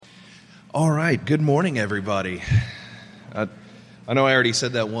All right, good morning, everybody. I know I already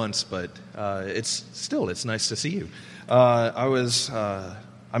said that once, but it's nice to see you.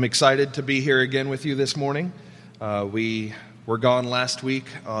 I'm excited to be here again with you this morning. We were gone last week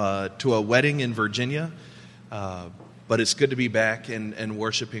to a wedding in Virginia, but it's good to be back and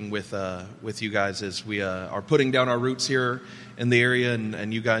worshiping with you guys as we are putting down our roots here in the area,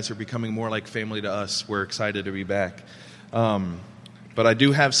 and you guys are becoming more like family to us. We're excited to be back. But I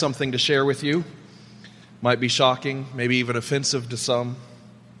do have something to share with you. Might be shocking, maybe even offensive to some.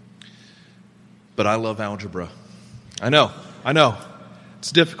 But I love algebra. I know.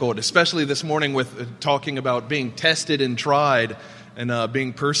 It's difficult, especially this morning with talking about being tested and tried and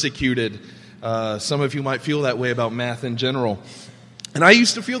being persecuted. Some of you might feel that way about math in general. And I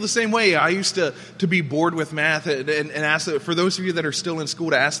used to feel the same way. I used to be bored with math and ask, for those of you that are still in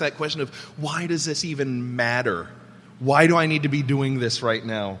school, to ask that question of, why does this even matter? Why do I need to be doing this right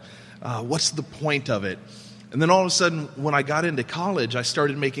now? What's the point of it? And then all of a sudden, when I got into college, I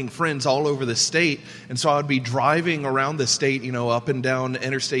started making friends all over the state. And so I would be driving around the state, up and down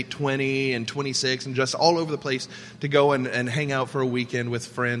Interstate 20 and 26 and just all over the place to go and hang out for a weekend with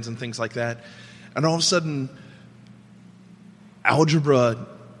friends and things like that. And all of a sudden, algebra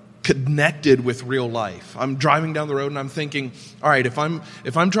connected with real life. I'm driving down the road and I'm thinking, all right, if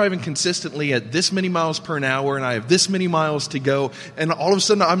I'm driving consistently at this many miles per hour and I have this many miles to go, and all of a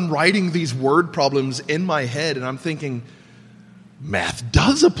sudden I'm writing these word problems in my head and I'm thinking, math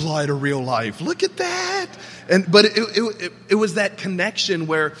does apply to real life. Look at that. But it was that connection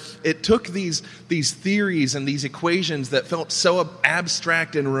where it took these theories and these equations that felt so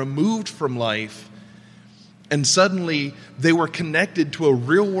abstract and removed from life, and suddenly they were connected to a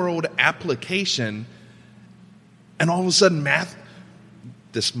real-world application. And all of a sudden math,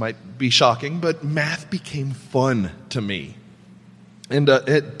 this might be shocking, but math became fun to me. And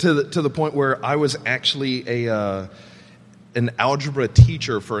to the point where I was actually an algebra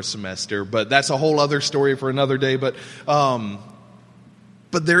teacher for a semester. But that's a whole other story for another day. But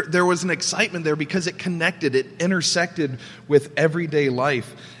there was an excitement there because it connected, it intersected with everyday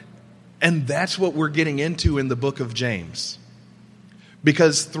life. And that's what we're getting into in the book of James.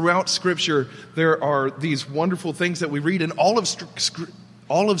 Because throughout Scripture, there are these wonderful things that we read, and all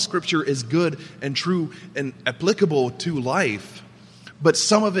of Scripture is good and true and applicable to life. But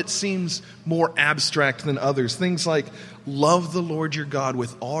some of it seems more abstract than others. Things like, love the Lord your God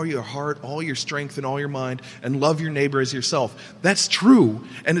with all your heart, all your strength, and all your mind, and love your neighbor as yourself. That's true,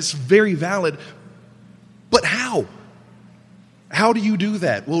 and it's very valid. But how? How do you do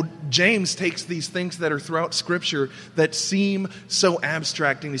that? Well, James takes these things that are throughout Scripture that seem so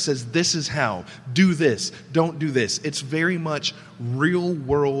abstract, and he says, this is how. Do this. Don't do this. It's very much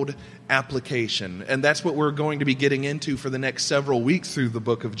real-world application. And that's what we're going to be getting into for the next several weeks through the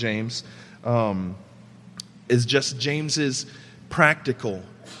book of James, is just James's practical,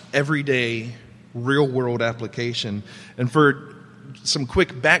 everyday, real-world application. And for some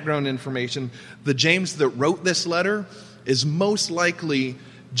quick background information, the James that wrote this letter is most likely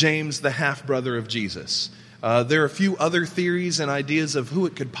James, the half-brother of Jesus. There are a few other theories and ideas of who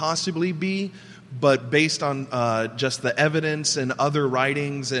it could possibly be, but based on just the evidence and other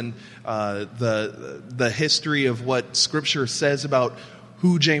writings and the history of what Scripture says about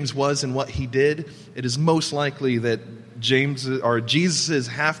who James was and what he did, it is most likely that James, or Jesus'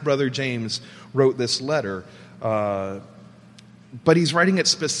 half-brother James, wrote this letter. But he's writing it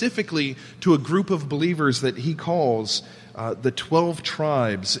specifically to a group of believers that he calls the 12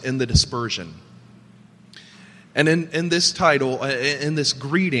 tribes in the dispersion. And in this title, in this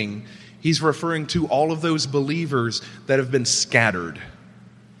greeting, he's referring to all of those believers that have been scattered.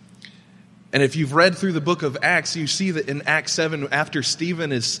 And if you've read through the book of Acts, you see that in Acts 7, after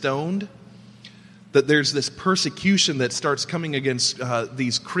Stephen is stoned, that there's this persecution that starts coming against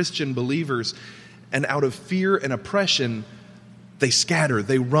these Christian believers. And out of fear and oppression, they scatter,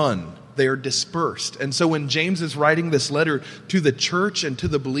 they run, they are dispersed. And so when James is writing this letter to the church and to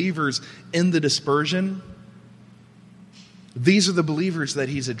the believers in the dispersion, these are the believers that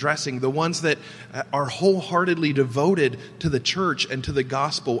he's addressing, the ones that are wholeheartedly devoted to the church and to the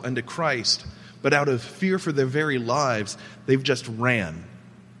gospel and to Christ. But out of fear for their very lives, they've just ran.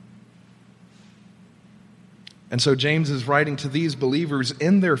 And so James is writing to these believers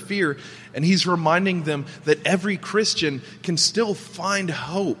in their fear, and he's reminding them that every Christian can still find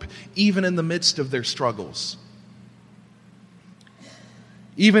hope, even in the midst of their struggles.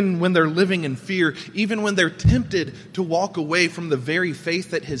 Even when they're living in fear, even when they're tempted to walk away from the very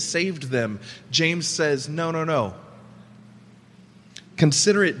faith that has saved them, James says, no.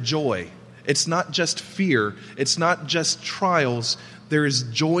 Consider it joy. It's not just fear. It's not just trials. there is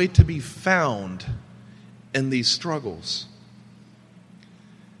joy to be found in these struggles.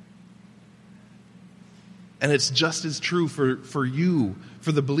 And it's just as true for you,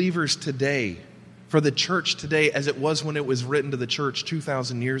 for the believers today, for the church today, as it was when it was written to the church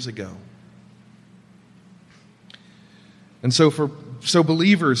 2,000 years ago. And so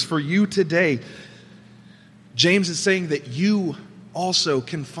believers, for you today, James is saying that you also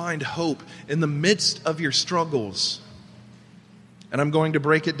can find hope in the midst of your struggles. And I'm going to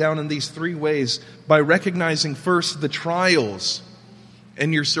break it down in these three ways by recognizing first the trials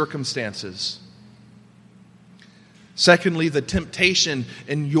in your circumstances. Secondly, the temptation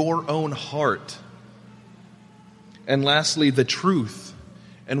in your own heart. And lastly, the truth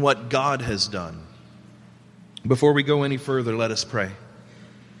in what God has done. Before we go any further, let us pray.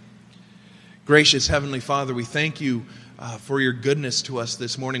 Gracious Heavenly Father, we thank you for your goodness to us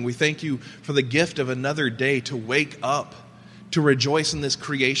this morning. We thank you for the gift of another day to wake up, to rejoice in this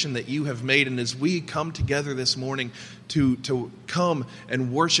creation that you have made. And as we come together this morning to come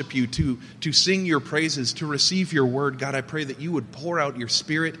and worship you, to sing your praises, to receive your word, God, I pray that you would pour out your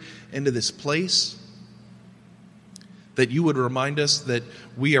Spirit into this place, that you would remind us that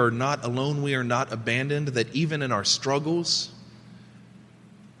we are not alone, we are not abandoned, that even in our struggles,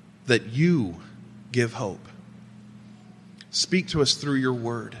 that you give hope. Speak to us through your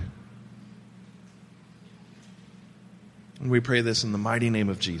word. And we pray this in the mighty name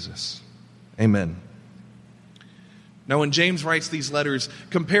of Jesus. Amen. Now, when James writes these letters,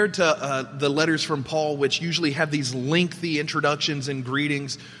 compared to the letters from Paul, which usually have these lengthy introductions and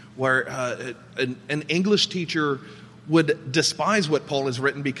greetings, where an English teacher would despise what Paul has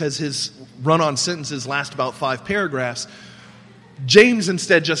written because his run-on sentences last about 5 paragraphs, James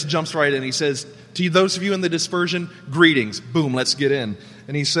instead just jumps right in. He says, to those of you in the dispersion, greetings. Boom, let's get in.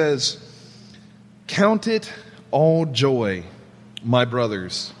 And he says, count it all joy, my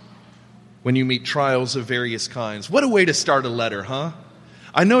brothers, when you meet trials of various kinds. What a way to start a letter, huh?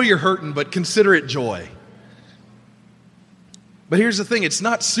 I know you're hurting, but consider it joy. But here's the thing, it's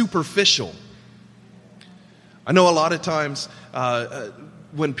not superficial. I know a lot of times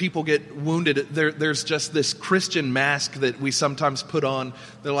when people get wounded, there's just this Christian mask that we sometimes put on.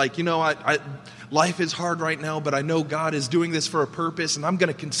 They're like, life is hard right now, but I know God is doing this for a purpose, and I'm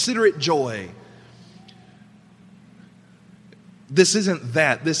going to consider it joy. This isn't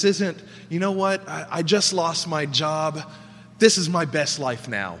that. This isn't, you know what, I just lost my job. This is my best life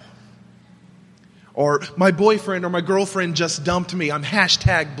now. Or my boyfriend or my girlfriend just dumped me. I'm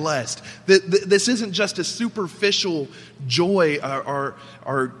 # blessed. This isn't just a superficial joy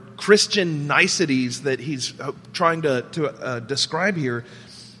or Christian niceties that he's trying to describe here.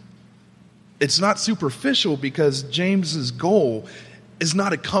 It's not superficial because James's goal is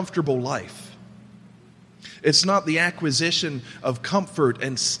not a comfortable life. It's not the acquisition of comfort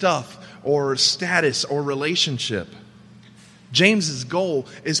and stuff or status or relationship. James's goal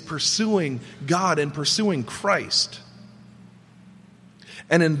is pursuing God and pursuing Christ.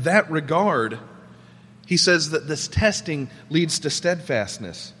 And in that regard, he says that this testing leads to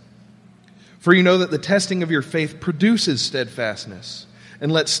steadfastness. For you know that the testing of your faith produces steadfastness.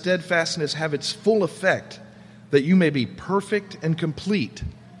 And let steadfastness have its full effect, that you may be perfect and complete,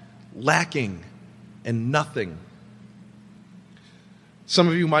 lacking in nothing. Some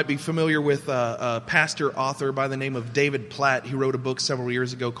of you might be familiar with a pastor author by the name of David Platt. He wrote a book several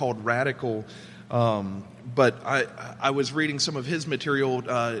years ago called Radical. But I was reading some of his material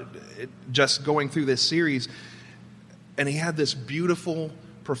just going through this series, and he had this beautiful,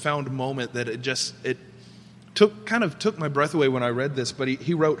 profound moment that it took my breath away when I read this. But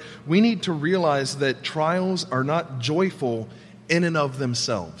he wrote, "We need to realize that trials are not joyful in and of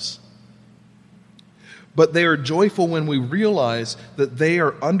themselves. But they are joyful when we realize that they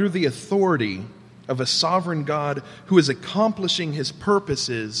are under the authority of a sovereign God who is accomplishing his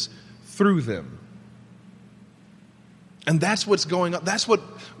purposes through them." And that's what's going on. That's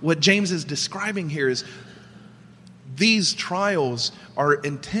what James is describing here is these trials are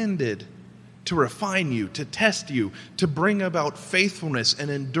intended to refine you, to test you, to bring about faithfulness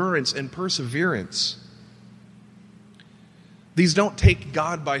and endurance and perseverance. These don't take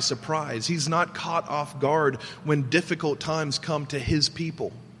God by surprise. He's not caught off guard when difficult times come to his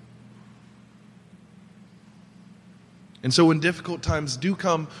people. And so when difficult times do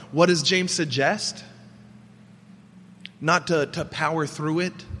come, what does James suggest? Not to power through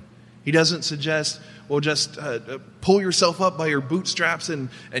it. He doesn't suggest, well, just pull yourself up by your bootstraps and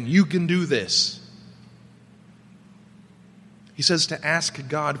you can do this. He says to ask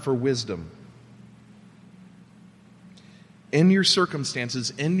God for wisdom. In your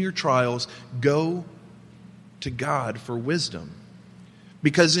circumstances, in your trials, go to God for wisdom.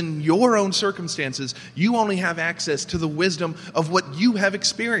 Because in your own circumstances, you only have access to the wisdom of what you have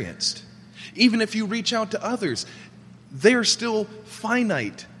experienced. Even if you reach out to others, they're still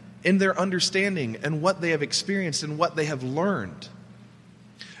finite in their understanding and what they have experienced and what they have learned.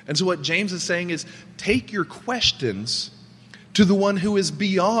 And so what James is saying is, take your questions to the one who is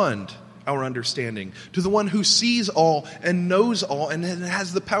beyond our understanding, to the one who sees all and knows all and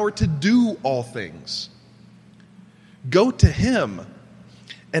has the power to do all things. Go to him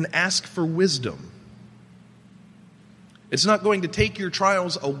and ask for wisdom. It's not going to take your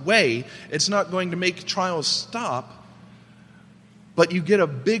trials away. It's not going to make trials stop. But you get a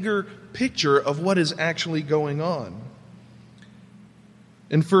bigger picture of what is actually going on.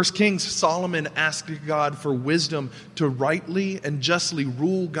 In 1 Kings, Solomon asked God for wisdom to rightly and justly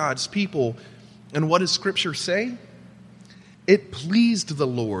rule God's people. And what does Scripture say? It pleased the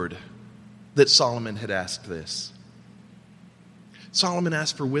Lord that Solomon had asked this. Solomon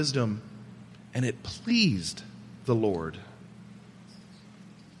asked for wisdom, and it pleased the Lord.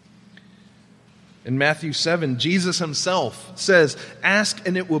 In Matthew 7, Jesus himself says, "Ask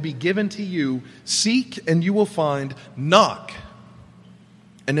and it will be given to you. Seek and you will find. Knock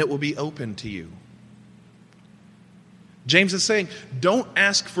and it will be open to you." James is saying, don't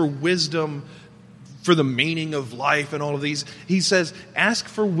ask for wisdom for the meaning of life and all of these. He says, ask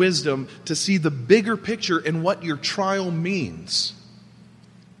for wisdom to see the bigger picture in what your trial means.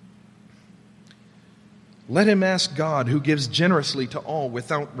 Let him ask God, who gives generously to all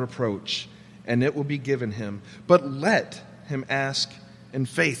without reproach, and it will be given him. But let him ask in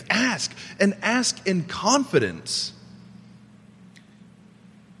faith. Ask, and ask in confidence.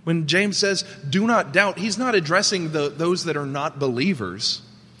 When James says, do not doubt, he's not addressing those that are not believers.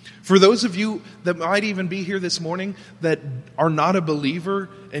 For those of you that might even be here this morning that are not a believer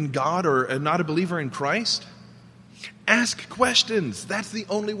in God or not a believer in Christ, ask questions. That's the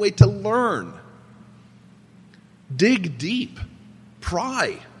only way to learn. Dig deep.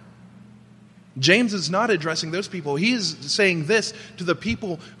 Pry. James is not addressing those people. He is saying this to the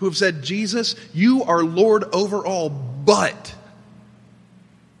people who have said, Jesus, you are Lord over all, but...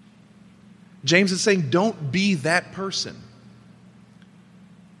 James is saying, don't be that person.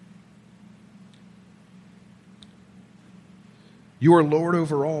 You are Lord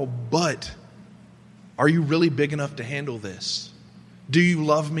over all, but are you really big enough to handle this? Do you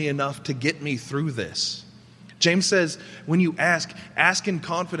love me enough to get me through this? James says, when you ask in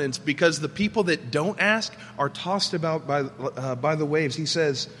confidence, because the people that don't ask are tossed about by the waves. He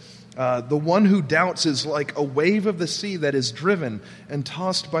says, the one who doubts is like a wave of the sea that is driven and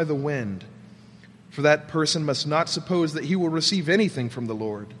tossed by the wind. For that person must not suppose that he will receive anything from the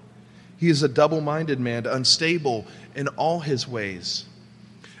Lord. He is a double-minded man, unstable in all his ways.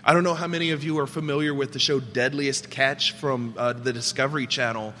 I don't know how many of you are familiar with the show Deadliest Catch from the Discovery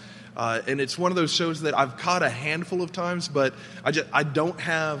Channel. And it's one of those shows that I've caught a handful of times, but I don't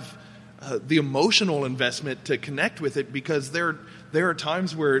have the emotional investment to connect with it, because there are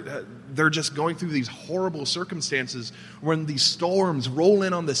times where they're just going through these horrible circumstances when these storms roll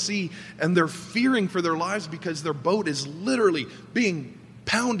in on the sea, and they're fearing for their lives because their boat is literally being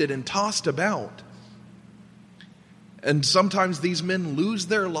pounded and tossed about. And sometimes these men lose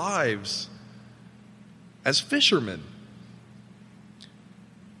their lives as fishermen.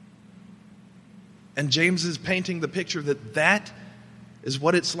 And James is painting the picture that is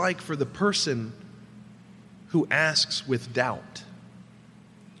what it's like for the person who asks with doubt.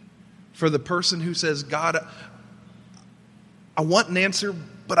 For the person who says, God, I want an answer,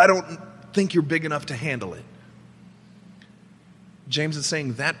 but I don't think you're big enough to handle it. James is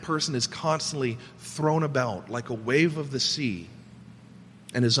saying that person is constantly thrown about like a wave of the sea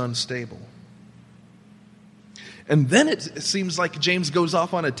and is unstable. And then it seems like James goes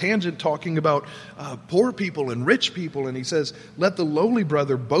off on a tangent talking about poor people and rich people. And he says, let the lowly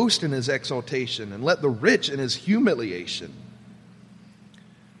brother boast in his exaltation, and let the rich in his humiliation.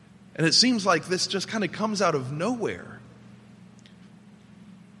 And it seems like this just kind of comes out of nowhere.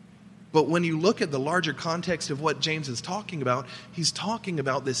 But when you look at the larger context of what James is talking about, he's talking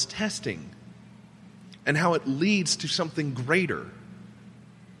about this testing and how it leads to something greater.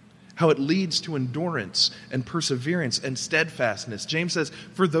 How it leads to endurance and perseverance and steadfastness. James says,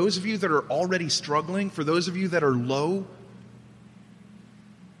 for those of you that are already struggling, for those of you that are low,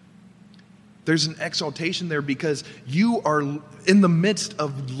 there's an exaltation there because you are in the midst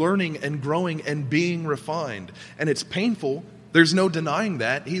of learning and growing and being refined. And it's painful. There's no denying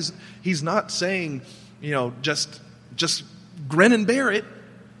that. He's not saying, just grin and bear it.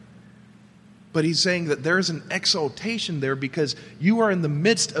 But he's saying that there's an exaltation there because you are in the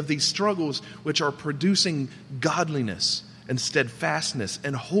midst of these struggles which are producing godliness and steadfastness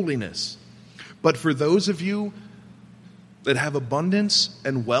and holiness. But for those of you that have abundance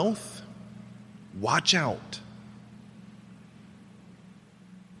and wealth, watch out.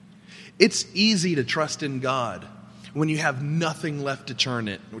 It's easy to trust in God when you have nothing left to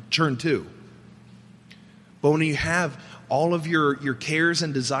turn to. But when you have all of your cares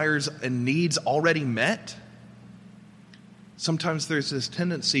and desires and needs already met, sometimes there's this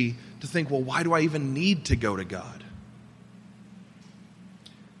tendency to think, well, why do I even need to go to God?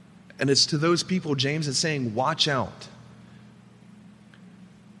 And it's to those people James is saying, watch out.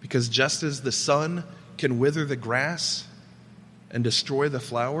 Because just as the sun can wither the grass and destroy the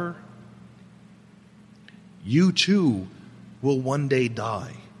flower, you too will one day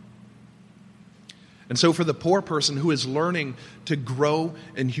die. And so for the poor person who is learning to grow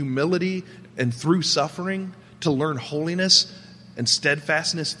in humility and through suffering, to learn holiness and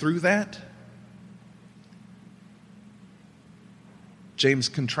steadfastness through that, James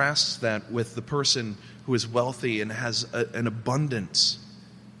contrasts that with the person who is wealthy and has an abundance,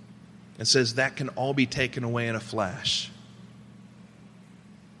 and says that can all be taken away in a flash.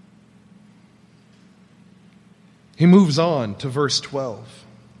 He moves on to verse 12.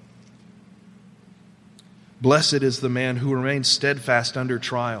 Blessed is the man who remains steadfast under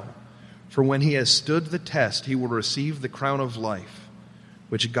trial, for when he has stood the test, he will receive the crown of life,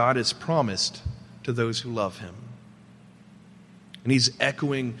 which God has promised to those who love him. And he's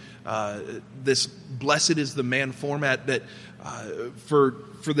echoing this blessed is the man format that for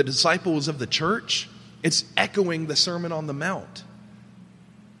the disciples of the church, it's echoing the Sermon on the Mount.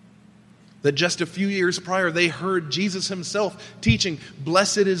 That just a few years prior, they heard Jesus himself teaching,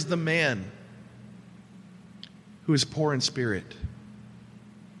 blessed is the man who is poor in spirit.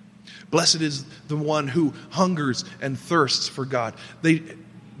 Blessed is the one who hungers and thirsts for God. The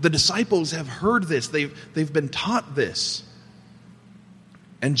disciples have heard this. They've been taught this.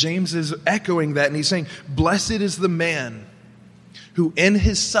 And James is echoing that, and he's saying, blessed is the man who in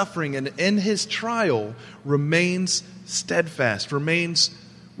his suffering and in his trial remains steadfast, remains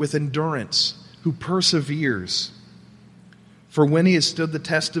with endurance, who perseveres. For when he has stood the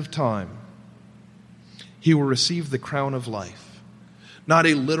test of time, he will receive the crown of life. Not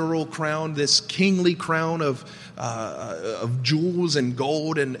a literal crown, this kingly crown of jewels and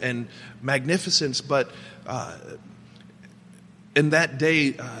gold and magnificence, but in that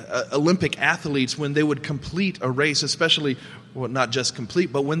day, Olympic athletes, when they would complete a race, especially, well, not just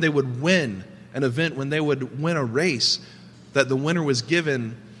complete, but when they would win an event, when they would win a race, that the winner was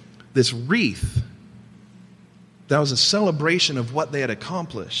given this wreath. That was a celebration of what they had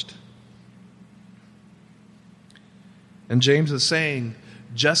accomplished. And James is saying,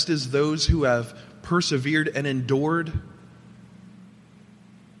 just as those who have persevered and endured,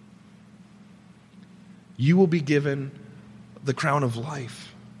 you will be given the crown of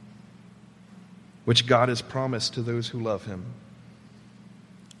life, which God has promised to those who love him.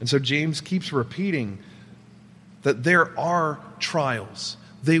 And so James keeps repeating that there are trials.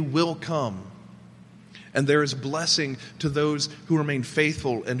 They will come. And there is blessing to those who remain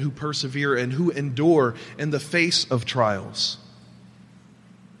faithful and who persevere and who endure in the face of trials.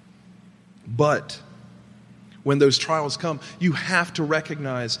 But when those trials come, you have to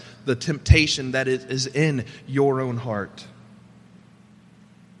recognize the temptation that is in your own heart.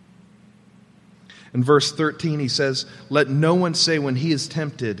 In verse 13 he says, let no one say when he is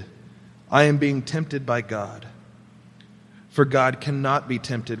tempted, I am being tempted by God. For God cannot be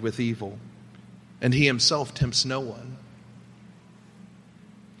tempted with evil, and he himself tempts no one.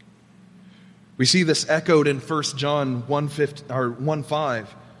 We see this echoed in 1 John 1:5,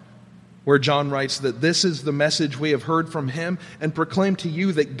 where John writes that this is the message we have heard from him and proclaim to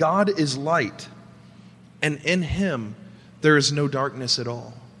you that God is light, and in him there is no darkness at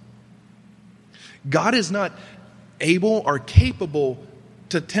all. God is not able or capable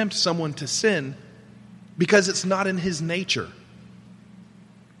to tempt someone to sin because it's not in his nature.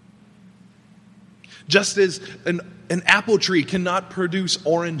 Just as an apple tree cannot produce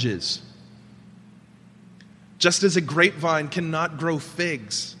oranges, just as a grapevine cannot grow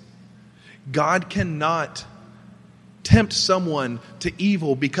figs, God cannot tempt someone to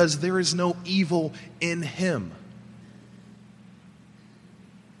evil because there is no evil in him.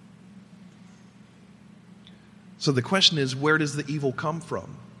 So the question is, where does the evil come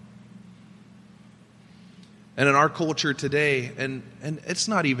from? And in our culture today, and it's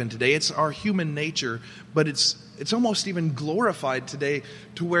not even today, it's our human nature, but it's almost even glorified today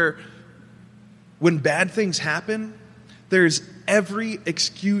to where when bad things happen, there's every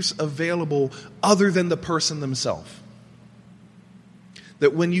excuse available other than the person themselves.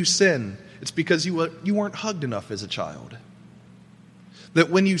 That when you sin, it's because you weren't hugged enough as a child. That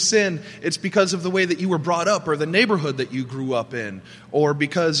when you sin, it's because of the way that you were brought up or the neighborhood that you grew up in, or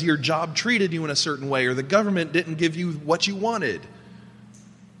because your job treated you in a certain way, or the government didn't give you what you wanted.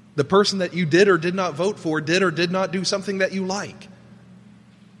 The person that you did or did not vote for did or did not do something that you like.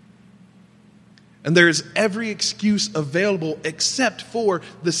 And there is every excuse available except for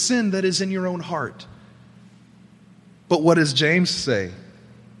the sin that is in your own heart. But what does James say?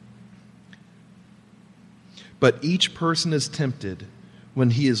 But each person is tempted when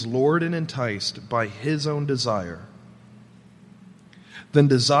he is lured and enticed by his own desire. Then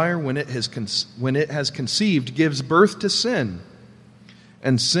desire, when it has conceived, gives birth to sin.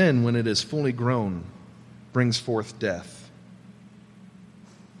 And sin, when it is fully grown, brings forth death.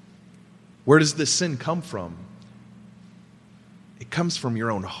 Where does this sin come from? It comes from your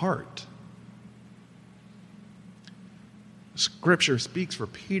own heart. Scripture speaks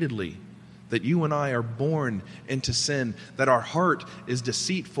repeatedly that you and I are born into sin, that our heart is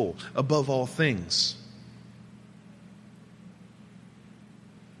deceitful above all things,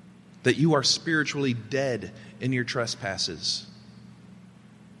 that you are spiritually dead in your trespasses.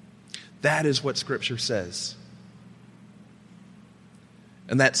 That is what Scripture says.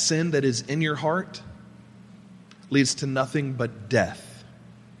 And that sin that is in your heart leads to nothing but death,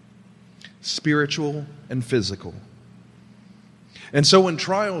 spiritual and physical. And so when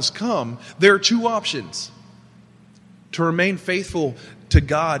trials come, there are two options: to remain faithful to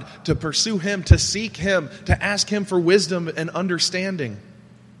God, to pursue Him, to seek Him, to ask Him for wisdom and understanding,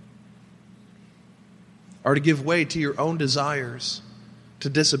 or to give way to your own desires, to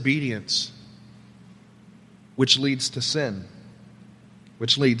disobedience, which leads to sin,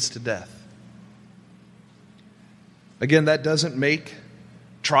 which leads to death. Again, that doesn't make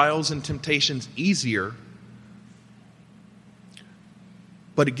trials and temptations easier,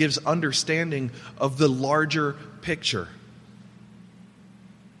 but it gives understanding of the larger picture.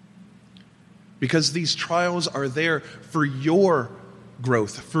 Because these trials are there for your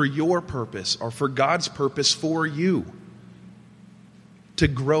growth, for your purpose, or for God's purpose for you, to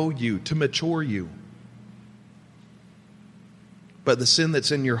grow you, to mature you. But the sin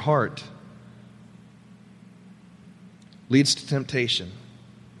that's in your heart leads to temptation.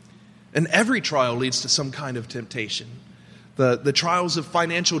 And every trial leads to some kind of temptation. The trials of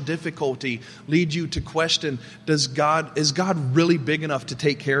financial difficulty lead you to question, is God really big enough to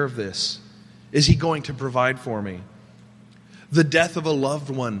take care of this? Is He going to provide for me? The death of a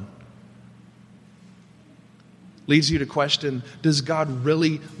loved one leads you to question, does God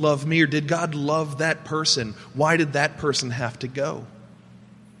really love me? Or did God love that person? Why did that person have to go?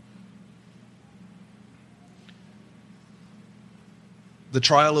 The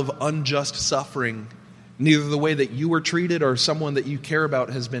trial of unjust suffering, neither the way that you were treated or someone that you care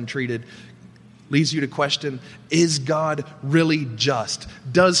about has been treated, leads you to question, is God really just?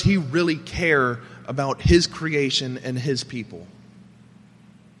 Does He really care about His creation and His people?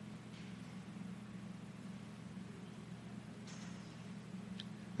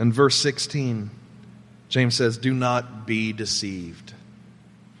 In verse 16, James says, do not be deceived,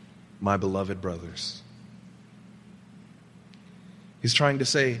 my beloved brothers. He's trying to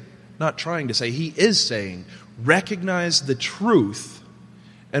say, not trying to say, he is saying, recognize the truth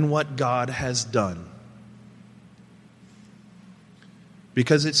and what God has done.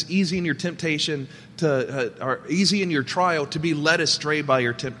 Because it's easy in your temptation or easy in your trial to be led astray by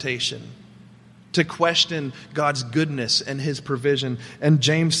your temptation, to question God's goodness and His provision. And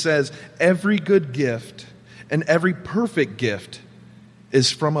James says, every good gift and every perfect gift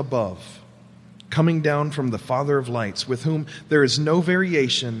is from above, coming down from the Father of lights, with whom there is no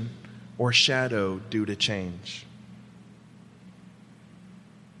variation or shadow due to change.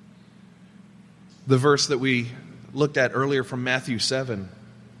 The verse that we looked at earlier from Matthew 7,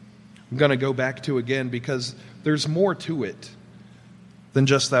 I'm going to go back to again because there's more to it than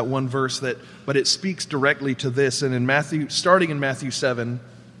just that one verse, but it speaks directly to this. And in Matthew, starting in Matthew 7,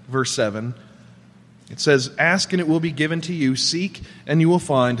 verse 7, it says, ask and it will be given to you, seek and you will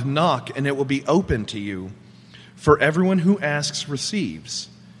find, knock and it will be open to you. For everyone who asks receives,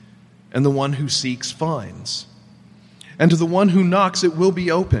 and the one who seeks finds. And to the one who knocks it will be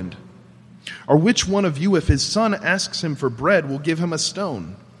opened. Or which one of you, if his son asks him for bread, will give him a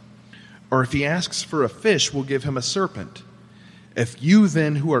stone? Or if he asks for a fish, will give him a serpent? If you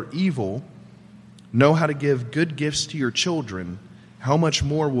then, who are evil, know how to give good gifts to your children, how much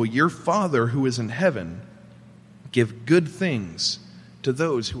more will your Father who is in heaven give good things to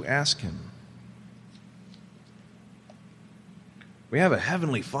those who ask Him? We have a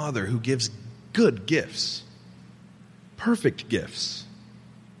heavenly Father who gives good gifts, perfect gifts.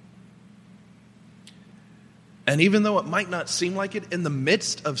 And even though it might not seem like it, in the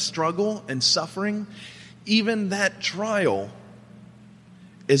midst of struggle and suffering, even that trial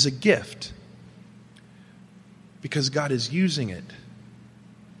is a gift. Because God is using it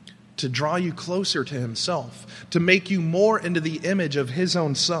to draw you closer to himself, to make you more into the image of his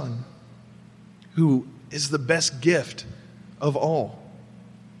own Son, who is the best gift of all.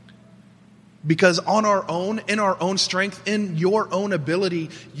 Because on our own, in our own strength, in your own ability,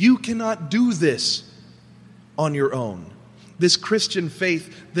 you cannot do this on your own. This Christian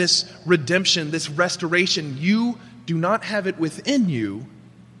faith, this redemption, this restoration, you do not have it within you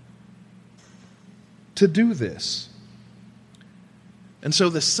to do this. And so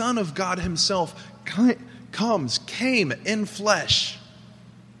the Son of God himself came in flesh.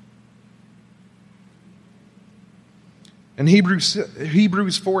 And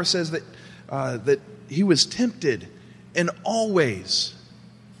Hebrews 4 says that he was tempted in all ways,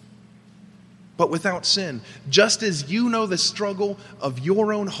 but without sin. Just as you know the struggle of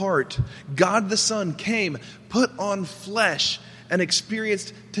your own heart, God the Son came, put on flesh, and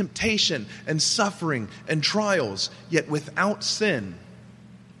experienced temptation and suffering and trials, yet without sin,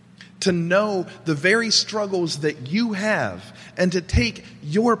 to know the very struggles that you have and to take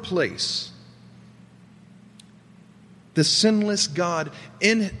your place. The sinless God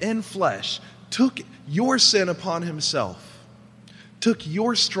in flesh took your sin upon himself, took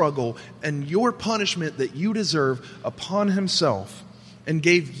your struggle and your punishment that you deserve upon himself, and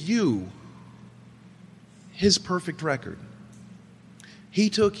gave you his perfect record. He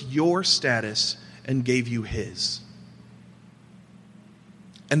took your status and gave you his.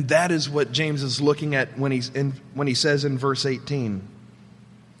 And that is what James is looking at when he says in verse 18,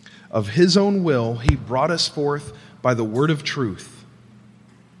 of his own will he brought us forth by the word of truth,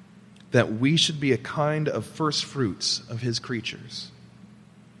 that we should be a kind of first fruits of his creatures.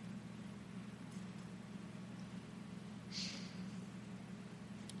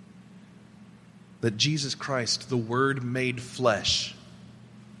 That Jesus Christ, the Word made flesh,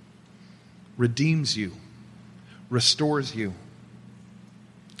 redeems you, restores you,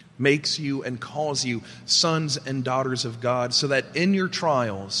 makes you and calls you sons and daughters of God, so that in your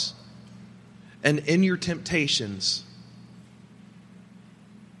trials and in your temptations,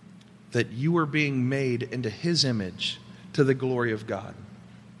 that you are being made into his image to the glory of God.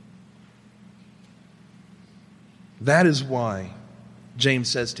 That is why James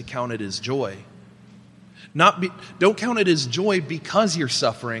says to count it as joy. Don't count it as joy because you're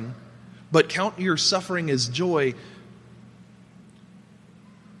suffering, but count your suffering as joy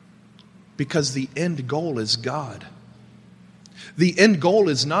because the end goal is God. The end goal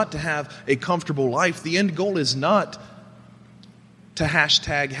is not to have a comfortable life. The end goal is not to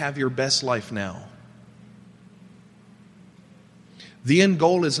hashtag have your best life now. The end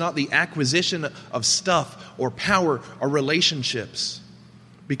goal is not the acquisition of stuff or power or relationships,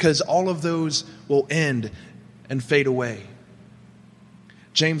 because all of those will end and fade away.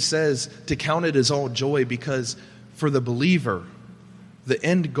 James says to count it as all joy because for the believer, the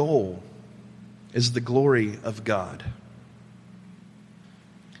end goal is the glory of God.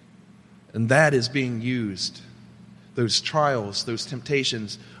 And that is being used. Those trials, those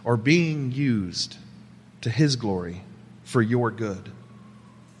temptations are being used to his glory for your good.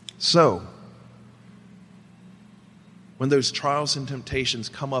 So, when those trials and temptations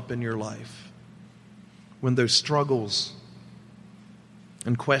come up in your life, when those struggles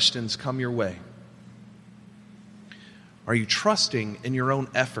and questions come your way, are you trusting in your own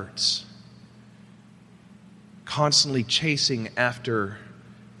efforts, constantly chasing after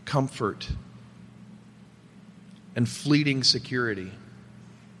comfort and fleeting security?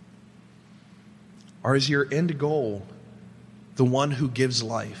 Or is your end goal the one who gives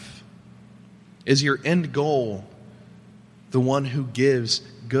life? Is your end goal the one who gives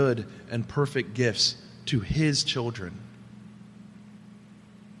good and perfect gifts to his children?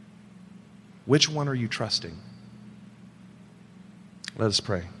 Which one are you trusting? Let us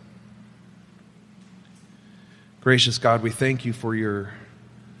pray. Gracious God, we thank you for your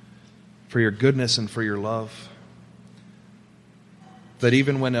goodness and for your love. That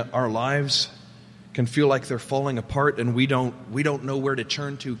even when our lives can feel like they're falling apart and we don't know where to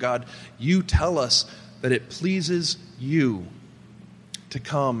turn to, God, you tell us that it pleases you to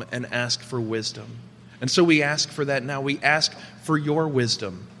come and ask for wisdom. And so we ask for that now. We ask for your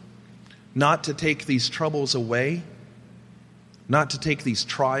wisdom, not to take these troubles away, not to take these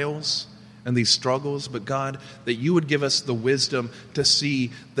trials and these struggles, but God, that you would give us the wisdom to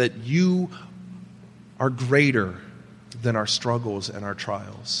see that you are greater than our struggles and our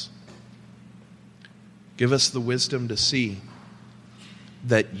trials. Give us the wisdom to see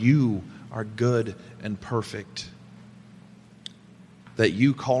that you are good and perfect. That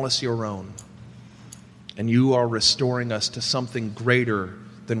you call us your own, and you are restoring us to something greater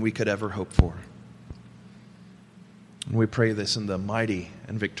than we could ever hope for. And we pray this in the mighty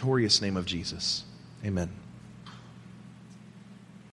and victorious name of Jesus. Amen.